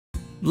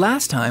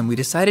Last time, we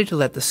decided to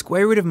let the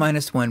square root of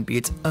 -1 be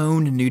its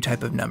own new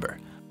type of number,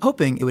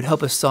 hoping it would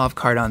help us solve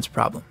Cardan's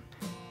problem.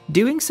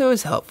 Doing so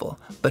is helpful,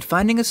 but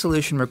finding a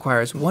solution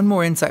requires one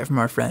more insight from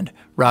our friend,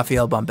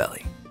 Raphael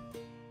Bombelli.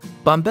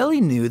 Bombelli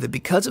knew that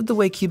because of the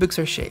way cubics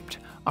are shaped,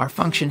 our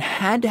function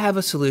had to have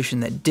a solution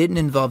that didn't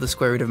involve the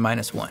square root of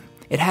 -1.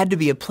 It had to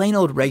be a plain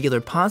old regular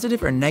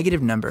positive or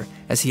negative number,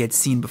 as he had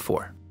seen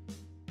before.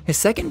 His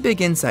second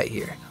big insight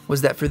here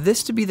was that for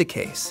this to be the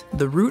case,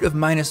 the root of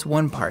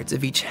 -1 parts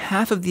of each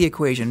half of the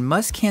equation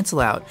must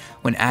cancel out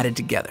when added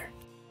together.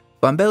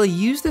 Bombelli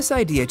used this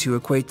idea to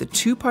equate the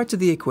two parts of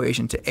the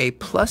equation to a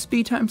plus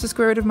b times the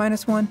square root of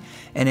 -1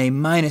 and a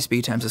minus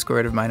b times the square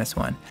root of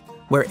 -1,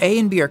 where a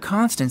and b are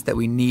constants that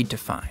we need to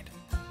find.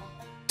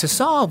 To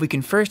solve, we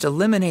can first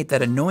eliminate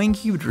that annoying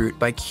cubed root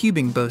by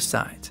cubing both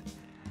sides.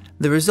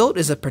 The result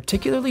is a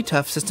particularly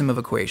tough system of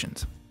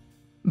equations.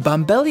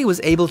 Bombelli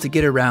was able to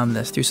get around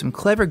this through some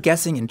clever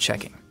guessing and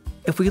checking.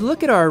 If we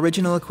look at our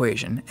original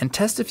equation and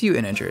test a few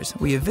integers,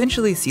 we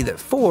eventually see that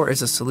 4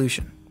 is a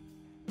solution.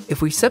 If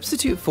we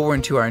substitute 4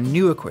 into our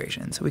new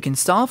equations, we can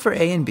solve for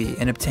a and b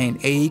and obtain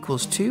a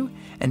equals 2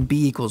 and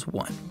b equals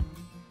 1.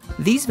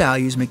 These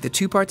values make the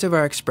two parts of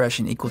our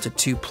expression equal to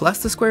 2 plus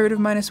the square root of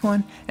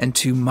 -1 and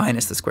 2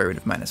 minus the square root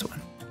of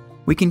 -1.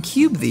 We can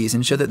cube these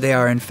and show that they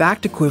are in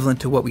fact equivalent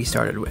to what we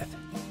started with.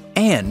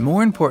 And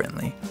more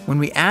importantly, when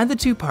we add the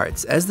two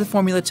parts, as the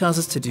formula tells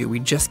us to do, we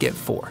just get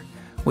 4,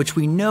 which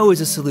we know is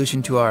a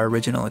solution to our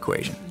original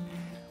equation.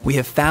 We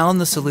have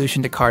found the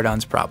solution to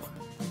Cardan's problem.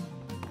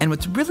 And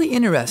what's really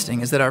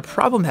interesting is that our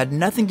problem had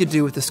nothing to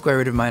do with the square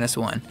root of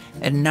 -1,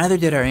 and neither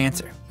did our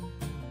answer.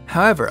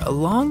 However,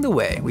 along the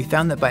way, we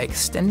found that by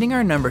extending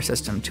our number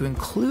system to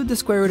include the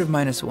square root of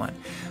 -1,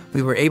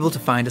 we were able to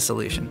find a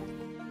solution.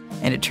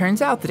 And it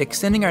turns out that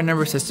extending our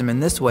number system in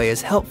this way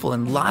is helpful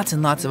in lots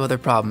and lots of other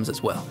problems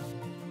as well.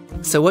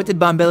 So what did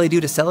Bombelli do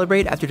to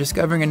celebrate after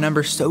discovering a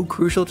number so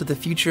crucial to the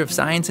future of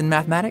science and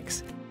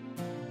mathematics?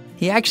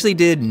 He actually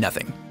did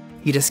nothing.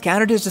 He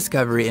discounted his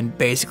discovery and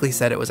basically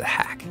said it was a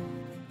hack.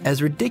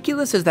 As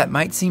ridiculous as that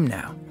might seem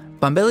now,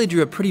 Bombelli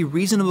drew a pretty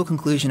reasonable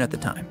conclusion at the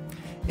time.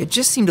 It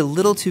just seemed a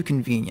little too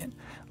convenient,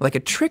 like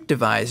a trick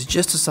devised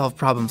just to solve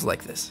problems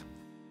like this.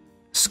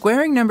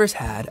 Squaring numbers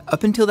had,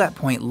 up until that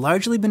point,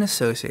 largely been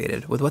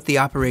associated with what the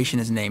operation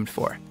is named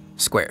for,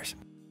 squares.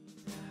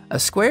 A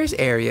square's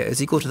area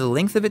is equal to the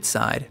length of its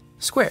side,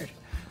 squared.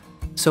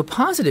 So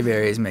positive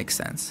areas make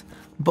sense,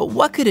 but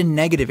what could a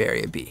negative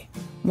area be?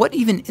 What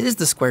even is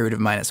the square root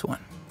of -1?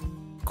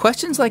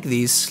 Questions like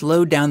these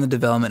slowed down the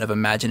development of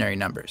imaginary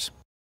numbers.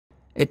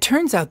 It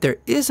turns out there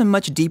is a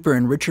much deeper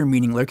and richer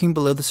meaning lurking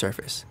below the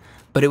surface,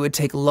 but it would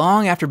take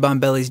long after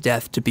Bombelli's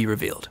death to be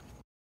revealed.